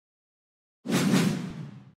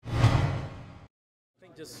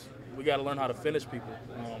Just we got to learn how to finish people.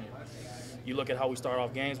 You look at how we start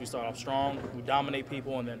off games. We start off strong. We dominate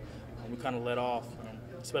people, and then we kind of let off.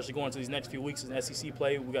 Especially going into these next few weeks in SEC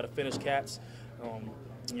play, we got to finish cats.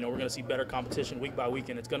 We're going to see better competition week by week,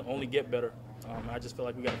 and it's going to only get better. I just feel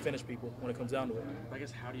like we got to finish people when it comes down to it. I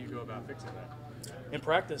guess how do you go about fixing that? In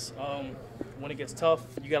practice, when it gets tough,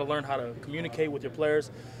 you got to learn how to communicate with your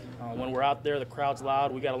players. When we're out there, the crowd's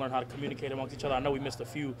loud. We got to learn how to communicate amongst each other. I know we missed a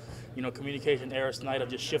few, communication errors tonight of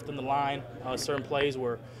just shifting the line, certain plays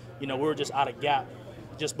where, we were just out of gap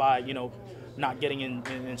just by, not getting in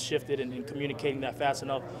and shifted and communicating that fast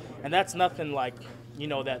enough. And that's nothing like,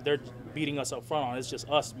 that they're beating us up front on. It's just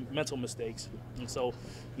us mental mistakes. And so,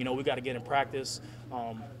 we got to get in practice,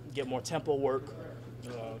 get more tempo work,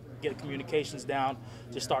 get communications down,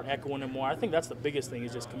 just start echoing them more. I think that's the biggest thing,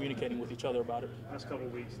 is just communicating with each other about it. Last couple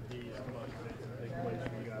of weeks, big plays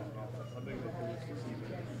for you guys on offense. How big of a boost is he?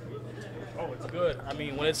 Oh, it's good. I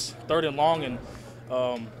mean, when it's 3rd and long and,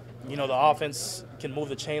 the offense can move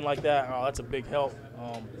the chain like that, that's a big help.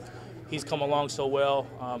 He's come along so well.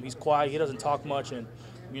 He's quiet. He doesn't talk much, and,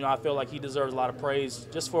 I feel like he deserves a lot of praise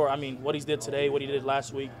just for, what he did today, what he did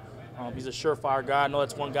last week. He's a surefire guy. I know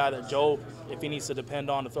that's one guy that Joe, if he needs to depend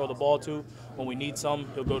on to throw the ball to, when we need some,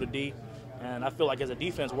 he'll go to D. And I feel like as a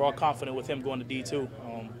defense, we're all confident with him going to D too.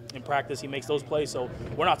 In practice, he makes those plays, so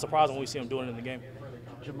we're not surprised when we see him doing it in the game.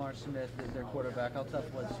 Jamar Smith is their quarterback. How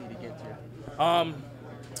tough was he to get to?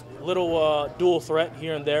 Little dual threat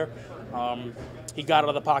here and there. He got out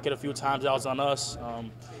of the pocket a few times. That was on us.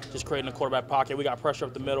 Just creating a quarterback pocket. We got pressure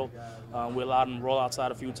up the middle. We allowed him to roll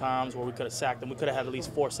outside a few times where we could have sacked him. We could have had at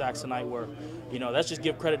least 4 sacks tonight where, let's just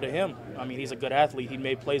give credit to him. He's a good athlete. He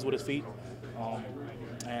made plays with his feet.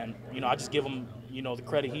 I just give him, the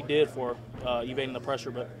credit he did for evading the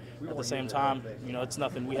pressure. But at the same time, it's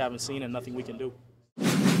nothing we haven't seen and nothing we can do.